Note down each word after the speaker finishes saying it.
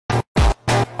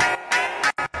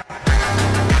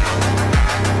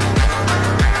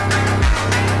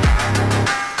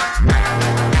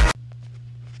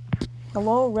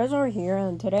Hello, Rezor here,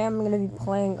 and today I'm gonna be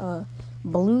playing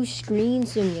Blue Screen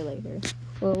Simulator,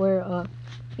 where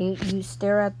you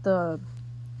stare at the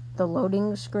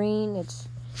loading screen. It's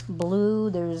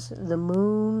blue. There's the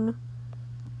moon.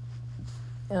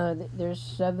 There's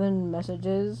 7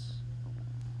 messages.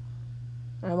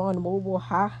 I'm on mobile.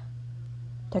 Ha!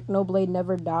 Technoblade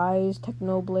never dies.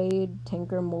 Technoblade,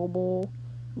 Tinker Mobile,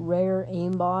 Rare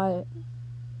Aimbot.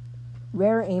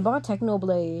 Rare Aimbot,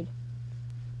 Technoblade.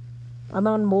 I'm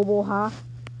on mobile, huh?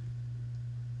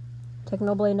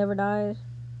 Technoblade never dies.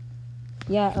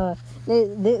 Yeah,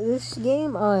 this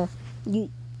game,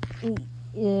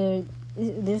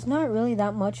 there's not really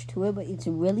that much to it, but it's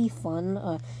really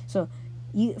fun. So,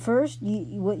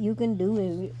 what you can do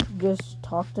is just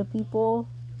talk to people.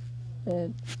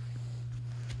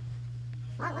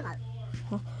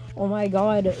 Oh my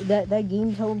god, that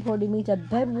game teleported me to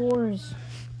Bed Wars.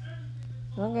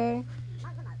 Okay.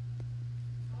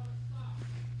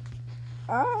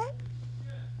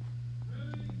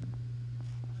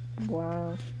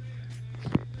 Wow.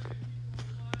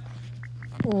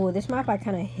 Oh, this map I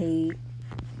kind of hate.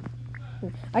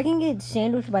 I can get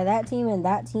sandwiched by that team and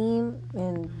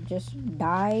just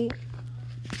die.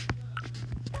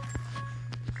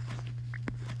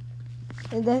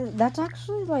 That's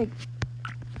actually like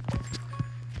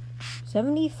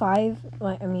 75,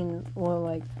 like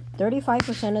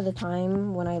 35% of the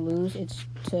time when I lose, it's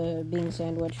to being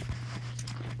sandwiched.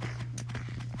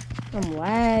 I'm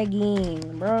lagging,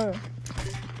 bro.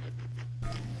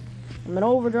 I'm in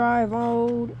overdrive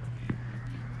mode.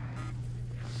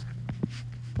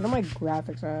 What are my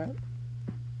graphics at?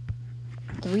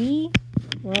 3?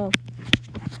 Well,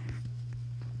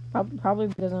 probably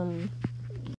because I'm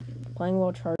playing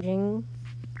while charging.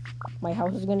 My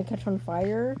house is gonna catch on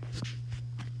fire.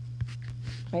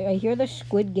 I hear the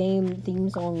Squid Game theme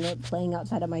song playing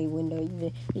outside of my window.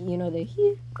 You know the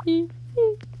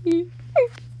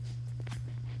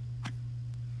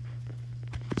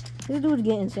This dude's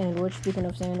getting sandwiched, speaking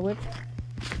of sandwich.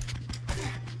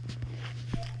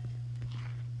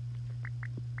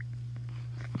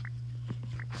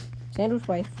 Sandwiched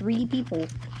by 3 people.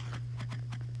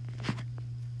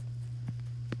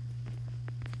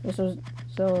 So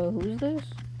who's this?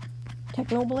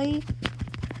 Technoblade?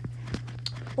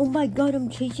 Oh my god, I'm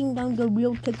chasing down the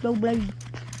real Technoblade.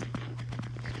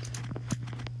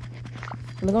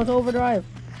 I'm going to overdrive.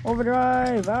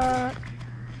 Overdrive! Ah!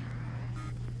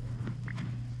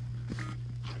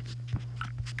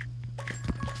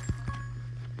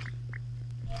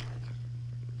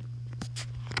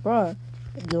 Bruh,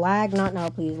 lag not now,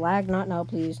 please. Lag not now,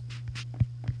 please.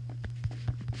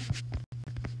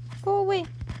 Go away.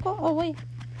 Go away.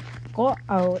 Go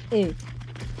away.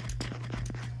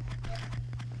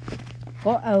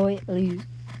 Go away, please.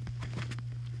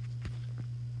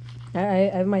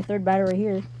 I have my 3rd battery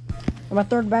here. My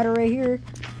 3rd battery right here.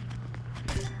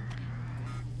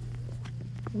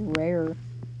 Rare.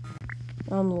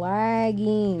 I'm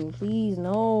lagging. Please,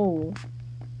 no.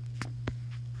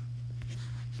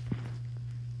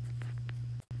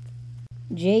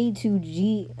 G to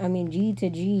G.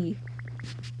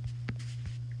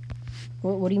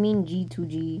 What do you mean G to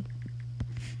G?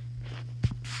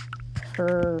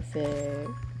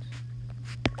 Perfect.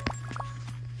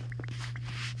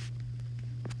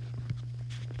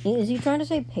 Is he trying to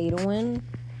say pay to win?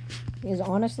 Because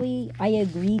honestly, I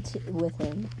agree with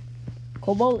him.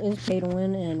 Cobalt is pay to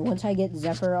win, and once I get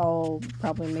Zephyr, I'll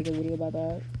probably make a video about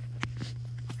that.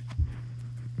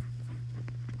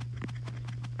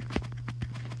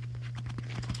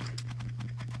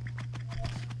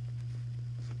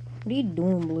 What are you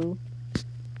doing, Blue?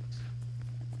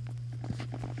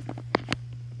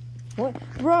 What?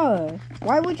 Bruh,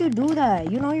 why would you do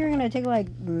that? You know you're gonna take, like,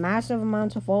 massive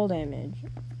amounts of fall damage.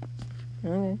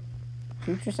 Okay.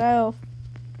 Shoot yourself.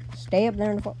 Stay up there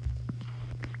in the fall.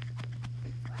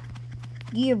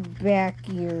 Give back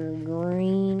your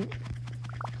green.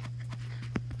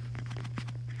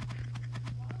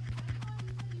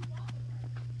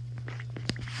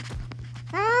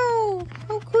 Ow!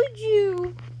 How could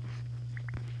you?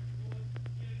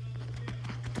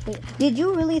 Wait, did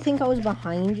you really think I was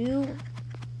behind you?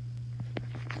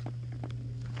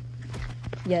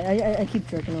 Yeah, I keep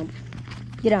jerking up.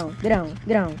 Get down, get down,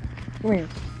 get down. Come here.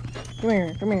 Come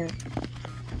here, come here.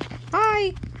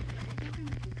 Hi!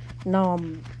 No,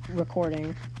 I'm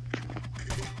recording.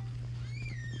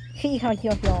 Sorry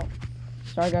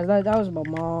guys, that was my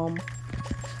mom.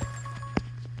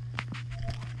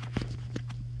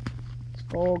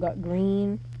 Skull got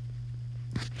green.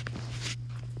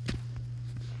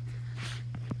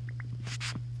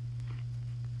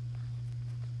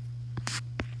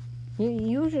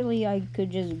 Usually I could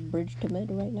just bridge to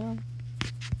mid right now.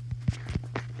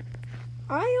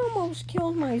 I almost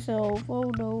killed myself.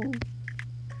 Oh no.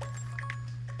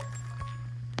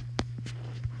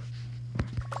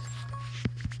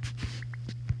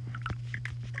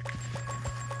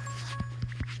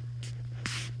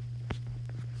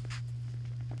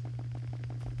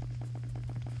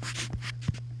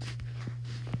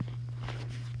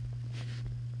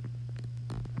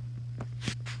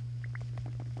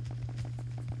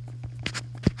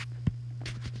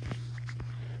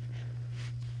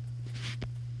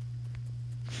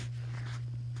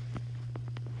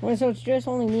 Well, so it's just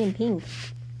only me and Pink.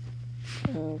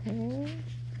 Okay.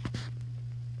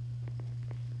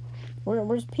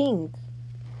 Where's Pink?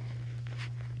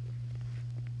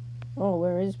 Oh,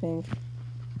 where is Pink?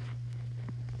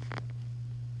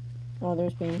 Oh,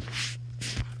 there's Pink.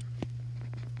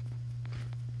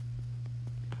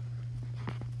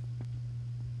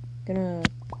 Gonna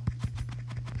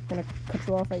cut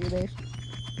you off at your base.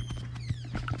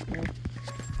 No.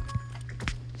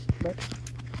 But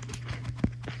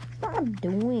stop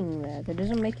doing that. That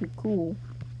doesn't make you cool.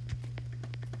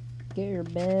 Get your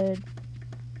bed.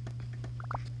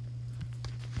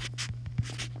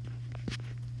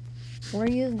 Where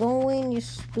you going, you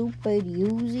stupid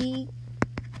Uzi?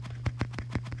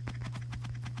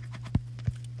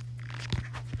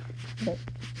 Get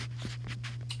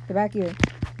back here.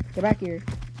 Get back here.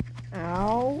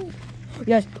 Ow.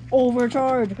 Yes,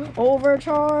 overcharge!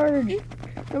 Overcharge!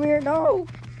 Come here, no!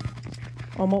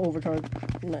 I'm gonna overcharge.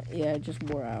 No, yeah, it just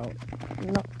wore out.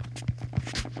 No.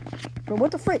 Bro,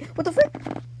 what the frick? What the frick?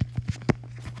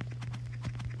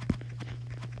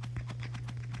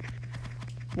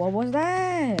 What was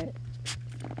that?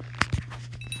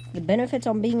 The benefits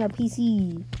on being a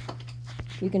PC.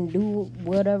 You can do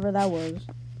whatever that was.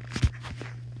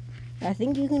 I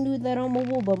think you can do that on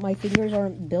mobile, but my fingers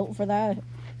aren't built for that.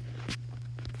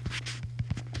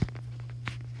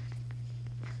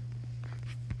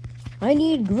 I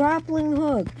need grappling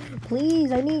hook. Please,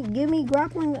 give me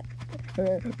grappling.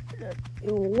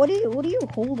 What are you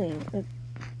holding?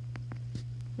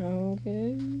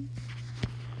 Okay.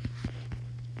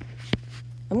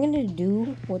 I'm gonna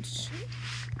do what's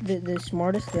the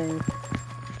smartest thing.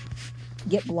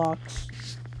 Get blocks.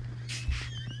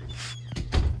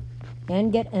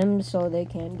 And get M's so they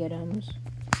can't get M's.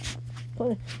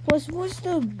 Plus, what's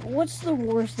the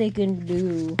worst they can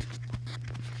do?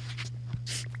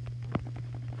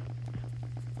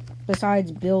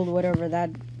 Besides build whatever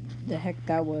the heck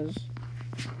that was.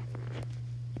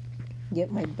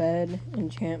 Get my bed,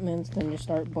 enchantments, then just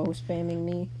start bow spamming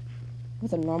me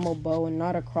with a normal bow and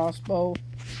not a crossbow.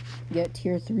 Get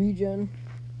tier 3 gen.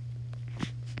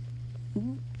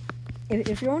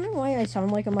 If you're wondering why I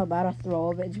sound like I'm about to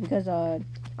throw up, it's because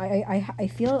I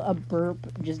feel a burp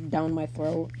just down my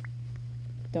throat.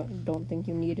 Don't think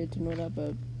you needed to know that,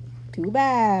 but too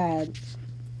bad.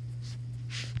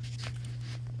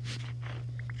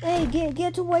 Hey,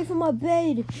 get away from my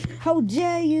bed! How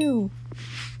dare you!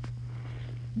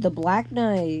 The Black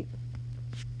Knight.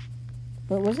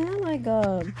 But wasn't that like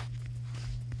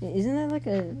isn't that like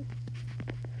a?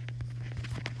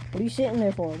 What are you sitting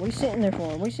there for? What are you sitting there for?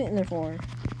 What are you sitting there for?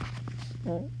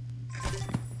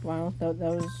 Wow, that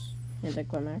was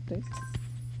anticlimactic.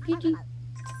 GG.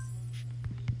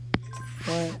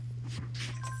 What?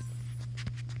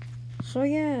 So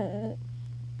yeah,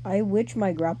 I witch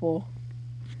my grapple.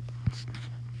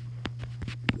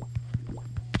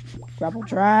 Grapple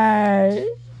try.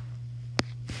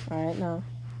 Alright, now.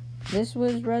 This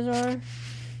was Rezar?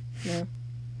 No.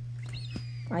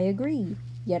 I agree.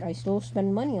 Yet I still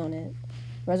spend money on it.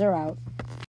 Rezar out.